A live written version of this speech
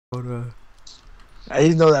I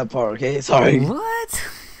didn't know that part, okay? Sorry. What?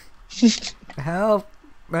 Help!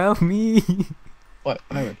 Help me! What?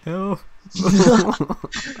 Help!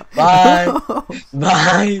 Bye! No.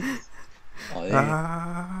 Bye! Oh,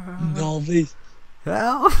 yeah. No, please.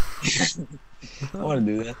 Help! I want to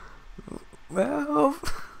do that. Help!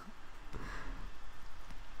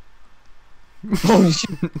 Oh,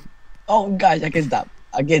 shit. Oh, gosh, I can stop.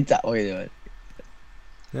 I can stop. Okay, do it.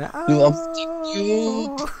 You.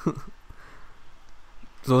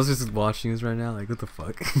 So I was just watching this right now, like, what the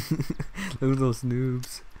fuck? Look at those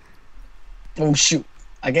noobs. Oh, shoot.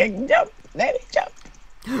 I can't jump. Let me jump.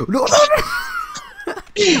 No!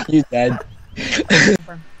 You dead.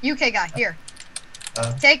 UK guy, here.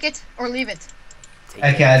 Take it or leave it.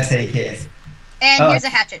 Okay, I'll take it. And here's a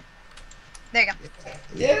hatchet. There you go.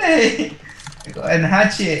 Yay! I got a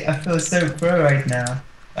hatchet. I feel so pro right now.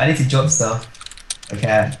 I need to drop stuff.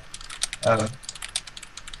 Okay.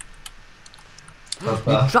 You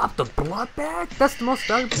dropped the blood bag? That's the most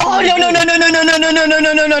valuable. Oh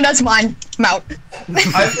no, that's mine. I'm out.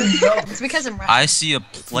 It's because I'm Russian. I see a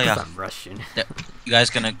player. I'm Russian. You guys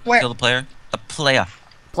gonna kill the player? A player.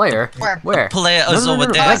 Player? Where? Player is over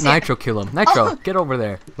there. Let Nitro kill him. Nitro, get over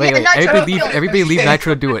there. Wait, Yeah, Nitro, everybody leave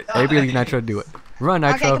Nitro do it. Everybody leave Nitro do it. Run,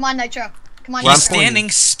 Nitro. Okay, come on, Nitro. Come on, He's Nitro. standing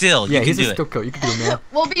still. Yeah, You he's can a do still it. kill. You can do it, man.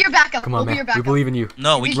 We'll be your backup. Come on, we'll be man. your We backup. believe in you.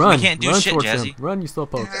 No, we Run. can't do Run shit, towards Jazzy. him. Run, you slow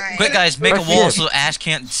poke. Alright. Quick, guys, make Press a wall shift. so Ash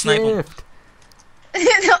can't snipe him. Shift.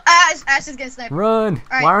 No, Ash is gonna snipe. Run.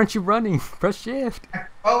 Alright. Why aren't you running? Press shift.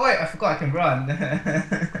 Oh wait, I forgot I can run.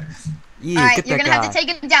 Yeah, Alright, get you're that gonna guy. have to take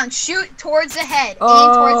him down. Shoot towards the head. Oh.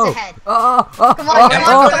 Aim towards the head. Oh, Come on, come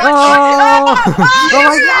on, come on.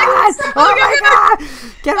 Oh my god!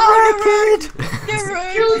 Get wrecked! Get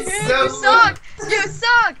wrecked. You You suck. You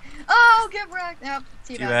suck. Oh, get wrecked. Nope.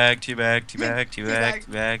 Teabag,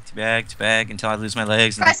 until I lose my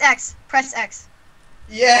legs. Press X. Press X.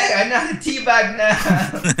 Yeah, I know how to teabag now.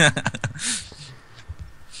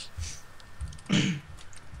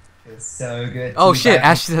 Feels so good. Oh shit, Teabag.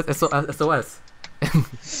 Ash has SOS.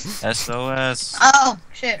 SOS. Oh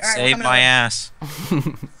shit. Alright. Save my ass.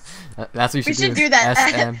 That's what you We should do. should do that.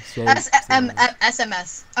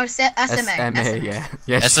 SMS. Oh, SMA. SMA, yeah.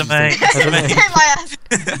 Yeah, SMA. Save my ass.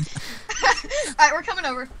 Alright, we're coming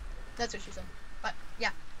over. That's what she said. But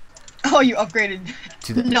yeah. Oh, you upgraded.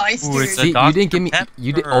 Nice, Ooh, dude. it's a See, you Dr. didn't give me.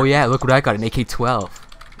 You did. Oh yeah, look what I got, an AK-12.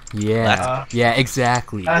 Yeah, yeah,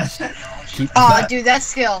 exactly. Keep. Oh, dude, that's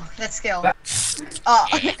skill. That's skill. Oh.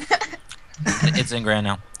 It's in grand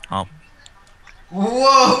now. Oh.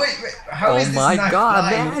 Whoa, wait. How is Oh this my knife god,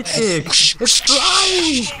 flying? magic! It's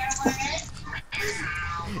flying!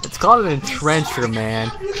 It's called an entrencher, man.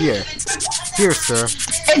 Here, sir.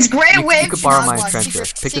 It's great You wave. could borrow my entrencher.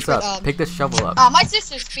 Pick this up. Pick this shovel up. My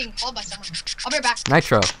sister's being called by someone. I'll be right back.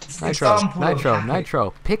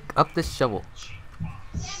 Nitro. Pick up this shovel.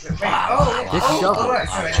 Wait, oh, This oh, shovel. alright,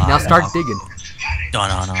 sorry. Now start digging. No.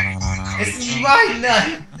 It's my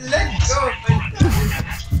knife. Let go.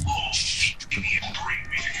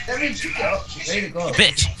 Let me pick it up. Way to go.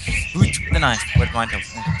 Bitch. Who took the knife? Where'd mine come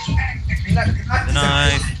from? The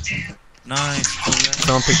knife.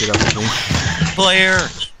 Someone picked it up with me. Player.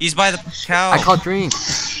 He's by the cow. I called drink.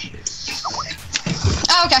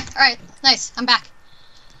 Oh, okay. Alright. Nice. I'm back.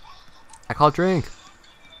 I called drink.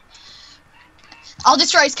 I'll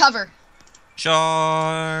destroy his cover.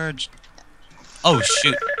 Charge. Oh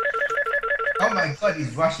shoot. Oh my god,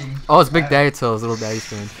 he's rushing. Oh, it's Big Daddy Toes, little daddy's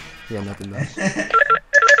friend. Yeah, nothing left.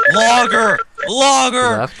 Logger.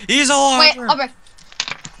 Left. He's a Wait, logger. I'll be.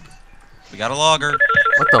 We got a logger.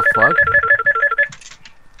 What the fuck?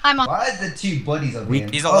 I'm on. Why are the two bodies of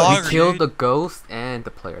him? He's a Oh, logger. We killed dude. the ghost and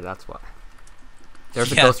the player, that's why. There's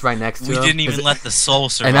a Yeah, ghost right next to We him. didn't even let the soul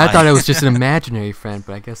survive. And I thought it was just an imaginary friend,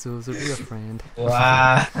 but I guess it was a real friend.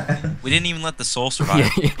 Wow. We didn't even let the soul survive.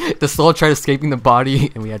 Yeah, the soul tried escaping the body,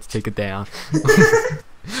 and we had to take it down.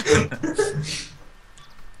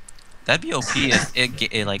 That'd be OP if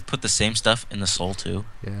it like put the same stuff in the soul too.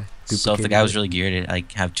 Yeah. So if the guy was really geared, it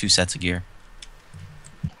like have 2 sets of gear.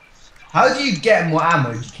 How do you get more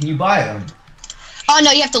ammo? Can you buy them? Oh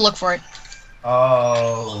no, you have to look for it.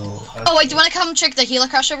 Oh. Okay. Oh wait, do you want to come check the healer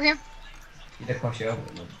crush over here? You don't cross your elbow.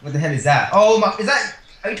 What the hell is that? Oh my, is that?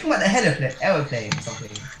 Are you talking about the aeroplane or something?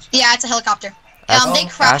 Yeah, it's a helicopter. Ash, They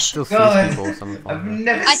Ash crash. still sees God. people. Some of I've them.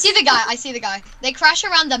 never. I see the guy. They crash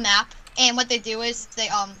around the map, and what they do is they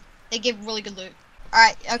give really good loot. All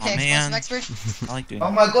right, okay, Oh, man. explosive expert. I like doing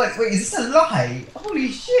Oh my god! Wait, is this a lie? Holy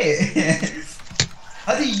shit!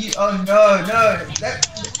 How do you? Oh no, no!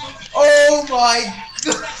 Oh my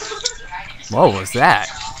god! What was that?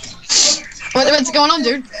 What's going on,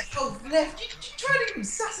 dude? Oh, left. You try trying to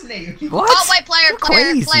assassinate me. What? Oh wait, player.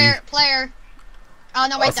 Crazy. Oh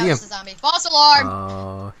no, I wait, see that was him. a zombie. False alarm.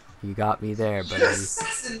 Oh, you got me there, buddy.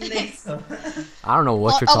 Assassinator. I don't know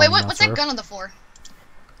what you're Oh talking wait, about, what's sir. that gun on the floor?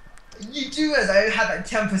 You do as I had like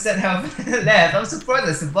 10% health left. I'm surprised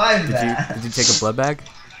I survived that. Did you take a blood bag?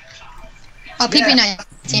 Oh, PP19.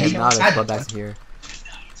 There's not I- a blood bag here.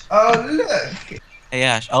 Oh look. Hey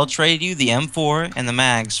Ash, I'll trade you the M4 and the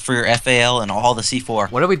mags for your FAL and all the C4.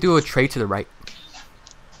 What do we do with trade to the right?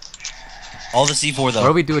 All the C4 What do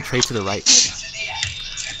though. we do with trade to the right?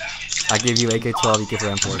 I give you AK-12, you give her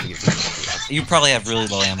M4, you give me. You probably have really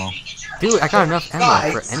low ammo. Dude, I got enough ammo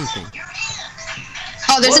Guys. for anything.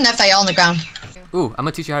 Oh, there's an FAL on the ground. Ooh, I'm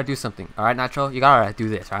gonna teach you how to do something. Alright, Nacho? You gotta do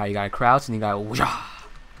this, alright? You gotta crouch and you gotta whoosh-ah.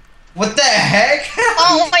 What the heck?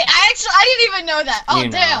 Oh wait, I didn't even know that. Oh You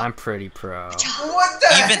know, damn. I'm pretty pro. What the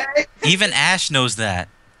heck? Even Ash knows that.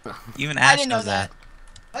 Even Ash didn't know knows that.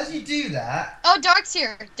 How do you do that? Oh, Dark's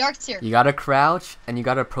here. Dark's here. You gotta crouch and you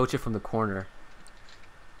gotta approach it from the corner.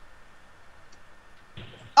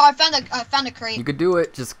 Oh, I found a crate. You could do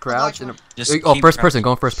it, just crouch and... Just Oh, keep first crouching. person,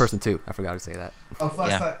 go in first person too. I forgot to say that. Oh, first,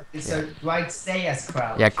 Yeah. so do I stay as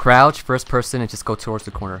crouch? Yeah, crouch, first person, and just go towards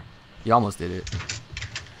the corner. You almost did it.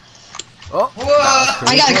 Oh! Whoa!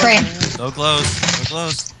 I got a crate. So close. So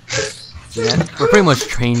close. Yeah, we're pretty much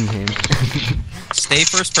training him. Stay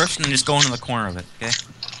first person and just go into the corner of it, okay?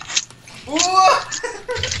 Whoa!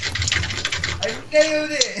 I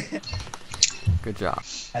nailed it! Good job.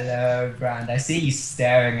 Hello, Brand. I see you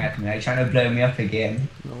staring at me. Are you trying to blow me up again?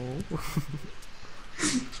 No.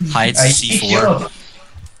 Hides Are you C4. sure?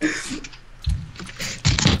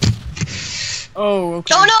 Oh,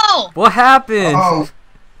 okay. Oh What happened? Oh.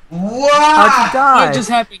 Wow! How'd you die? What just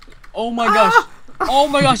happened? Oh my gosh. Oh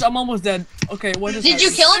my gosh, I'm almost dead. Okay, what no! just Did you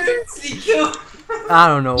happened? kill him? Seriously killed. I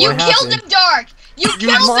don't know You what killed happened. him, Dark. You You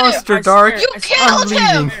killed him. monster, I Dark. swear, You I killed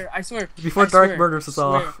swear, him. I swear. Before I Dark swear, murders us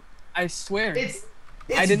all. I swear. It's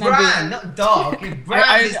I did not do Brand, it. not Dog. It's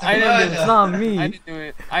Brand is the I didn't do It's it. not I me. didn't do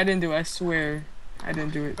it. I didn't do it. I swear. I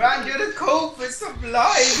didn't do it. Brand, you're the culprit. Stop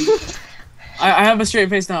lying. I have a straight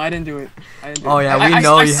face now. I didn't do it. I didn't do Oh it. yeah, I we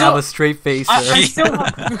know you still, have a straight face, I sir. still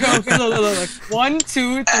have, okay, look. 1,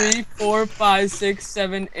 2, 3, 4, 5, 6,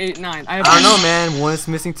 7, 8, 9. I have. I don't know, man. One is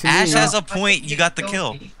missing to Ash me. has a point. You got the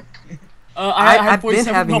kill. I had I've been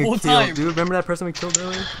 47 having the a whole kill, time. dude. Remember that person we killed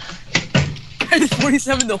earlier? I had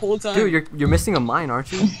 47 the whole time. Dude, you're missing a mine,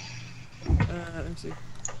 aren't you? Let me see.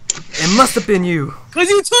 It must have been you. Cause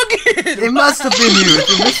you took it. It must have been you. If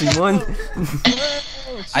you're missing one.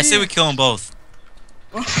 Oh, I say we kill them both.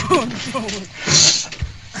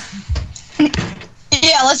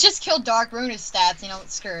 Yeah, let's just kill Dark, ruin his stats, you know,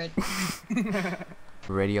 screw it.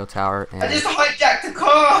 Radio tower I and. just hijacked the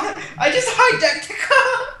car. I just hijacked the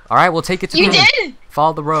car. All right, we'll take it to You him. did?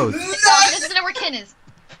 Follow the road. This is where Ken is.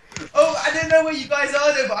 Oh, I don't know where you guys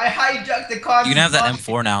are though, but I hijacked the car. You can have that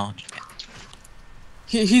M4 now.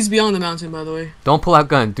 He's beyond the mountain, by the way. Don't pull out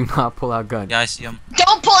gun. Do not pull out gun. Yeah, I see him.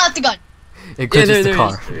 Don't pull out the gun. It glitches the there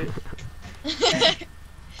car. he is.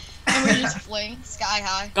 And we're just flying sky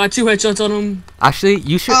high. Got 2 headshots on him. Actually,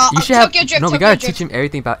 you should have. Tokyo Drift, No, we Tokyo gotta Drift. teach him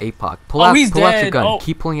everything about APOC. Pull Oh, out he's your dead. gun. Oh.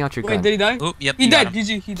 Keep pulling out your Wait, gun. did he die? Oop, yep. He you got died. him.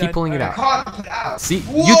 GG. He died. Keep pulling it I out. can't put it out. See,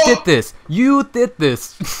 Whoa! you did this. You did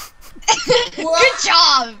this. Good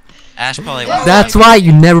job. Ash probably That's won. That's why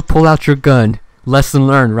you never pull out your gun. Lesson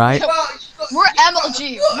learned, right? Wow, you got- We're you got-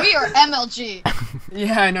 MLG. We are MLG.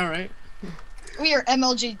 Yeah, I know, right? We are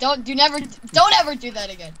MLG. Don't ever do that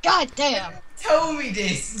again. God damn. Tell me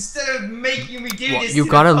this instead of making me do Well, this. you to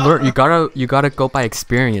gotta the learn. car. You gotta go by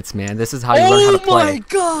experience, man. This is how you learn how to play.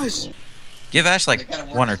 gosh! Give Ash like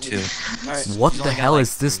 1 or 2. What He's the only got, hell like,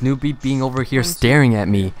 is this newbie being over here staring at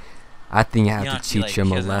me? I think I You have to don't teach feel him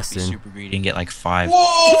like a he doesn't have to be lesson. Super greedy and get like 5.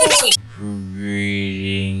 Whoa!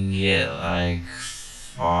 Reading it like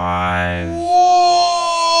 5.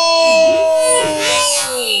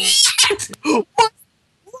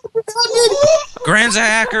 Grand's a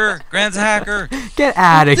hacker! Grand's a hacker! Get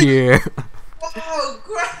out of here! Whoa!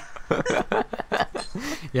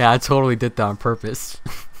 Yeah, I totally did that on purpose.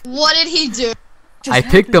 What did he do? I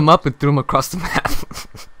picked him up and threw him across the map.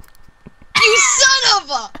 You son of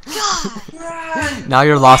a god! Now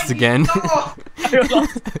you're lost again. Oh,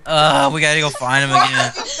 We gotta go find him what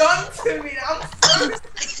again. have you done to me? I'm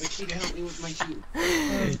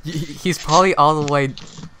so He's probably all the way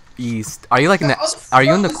east. Are you like in the? Are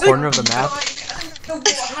you in the corner of the map? I don't know what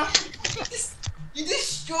happened. You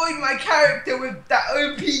destroyed my character with that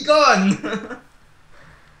OP gun.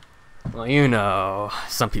 Well, you know,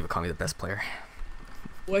 some people call me the best player.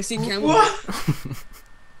 Oh, I see camel. What?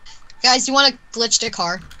 Guys, you want to glitch the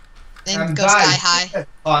car? Then go sky high.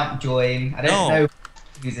 Can't join. I don't know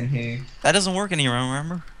who's in who. That doesn't work anymore,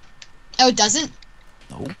 remember? Oh, it doesn't?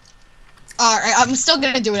 No. Alright, I'm still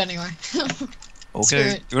gonna do it anyway.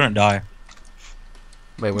 Okay, you're gonna die.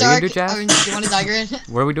 Wait, what are you gonna do, Jazz? do you want to die, Grin?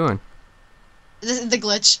 What are we doing? This is the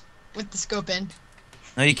glitch with the scope in.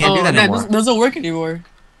 No, you can't do that anymore. That doesn't work anymore.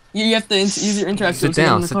 You have to use your interact. Sit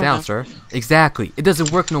down, sir. Exactly. It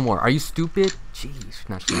doesn't work no more. Are you stupid? Jeez.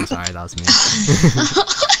 Not sorry, that was me.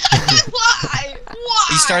 Why? Why?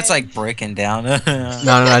 He starts like breaking down.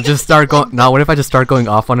 No. Just start going. No, what if I just start going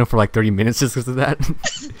off on him for like 30 minutes just because of that?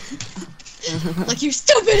 Like, you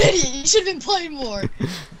stupid idiot! You should have been playing more.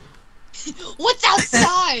 What's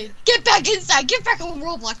outside? Get back inside. Get back on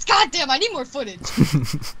Roblox. God damn, I need more footage.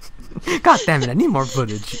 God damn it! I need more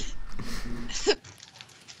footage.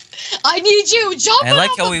 I need you. Jump I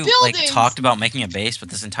like off how the we buildings. like talked about making a base, but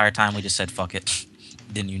this entire time we just said fuck it.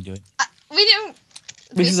 Didn't even do it. We didn't.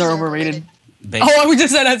 Bases are overrated. Base. Oh, we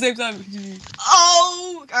just said at the same time.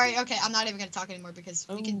 Oh, all right, okay. I'm not even gonna talk anymore because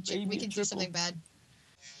we can baby, do triple. something bad.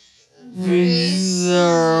 Bases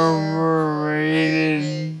are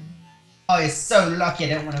overrated. Oh, you're so lucky. I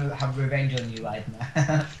don't want to have revenge on you right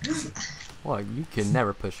now. Well, you can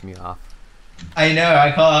never push me off. I know,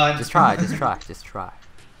 I can't. Just try.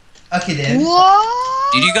 Okay then.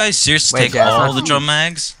 What? Did you guys seriously Wait, take Jazz, all that's- the drum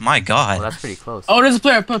mags? My Well, god. that's pretty close. Oh, there's a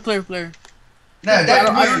player. Player. No, I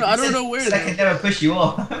don't don't know where I though. can never push you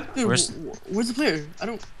off. Dude, Where's- where's the player? I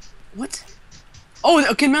don't. What? Oh,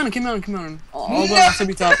 okay, mountain. I'll go to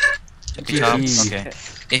the top. Tippy top. GG.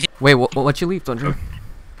 Okay. Wait, what you leave, Thunder?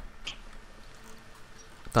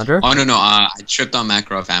 Thunder? Oh no, I tripped on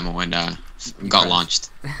Makarov ammo and got launched.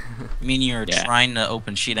 I mean, you're Yeah. trying to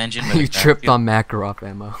open sheet engine, but You it's tripped battlefield. on Makarov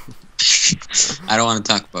ammo. I don't want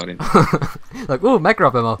to talk about it. Like, ooh,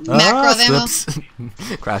 Makarov ammo. Makarov ammo? Slips.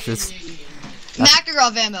 Crashes.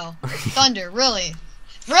 Makarov ammo. Thunder, really?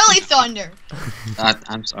 Really, Thunder?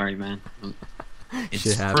 I'm sorry, man. It's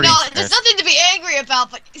Shit happens. pretty No, embarrassing. there's nothing to be angry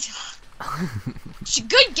about, but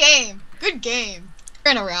good game.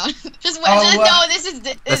 Turn around. Just wait. Oh, No, this is.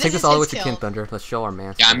 Let's take this all the way to kill. Kin, Thunder. Let's show our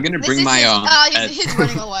man. Yeah, I'm gonna This bring is my his, he's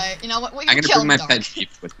running away. You know what? I'm gonna bring my pet sheep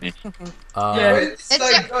with me. Yeah. It's It's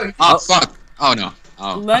like, oh, Oh fuck! Oh no!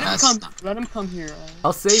 Oh, Let him that's come. not- Let him come here.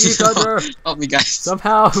 I'll save you, Thunder. Help me, guys.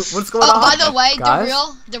 Somehow. What's going Oh, on? by the way, guys?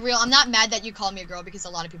 the real. I'm not mad that you call me a girl because a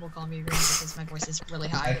lot of people call me a girl because my voice is really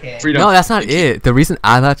high. okay. Freedom. No, that's not it. The reason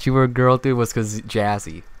I thought you were a girl, dude, was because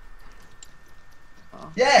Jazzy.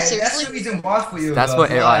 Yeah, that's Seriously? the reason why for you. That's girl.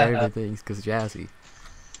 what Yeah. everyone thinks, because Jazzy.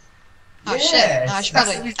 Oh shit! Yes, I should that's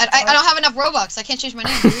probably. the reason I why- don't have enough Robux. I can't change my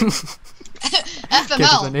name. Dude. Can't use my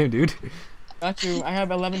FML. name, dude. Got you. I have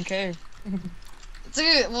 11K.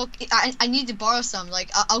 Dude, well, I need to borrow some. Like,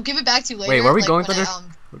 I'll give it back to you later. Wait, where are we like, going, when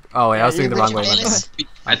Thunder? Oh, wait, I was Yeah, thinking the wrong way. you're my right. bad.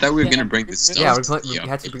 I thought we were gonna bring this stuff. Yeah, to we the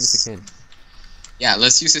had to bring this to Kin. Yeah,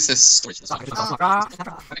 let's use this as storage. Well,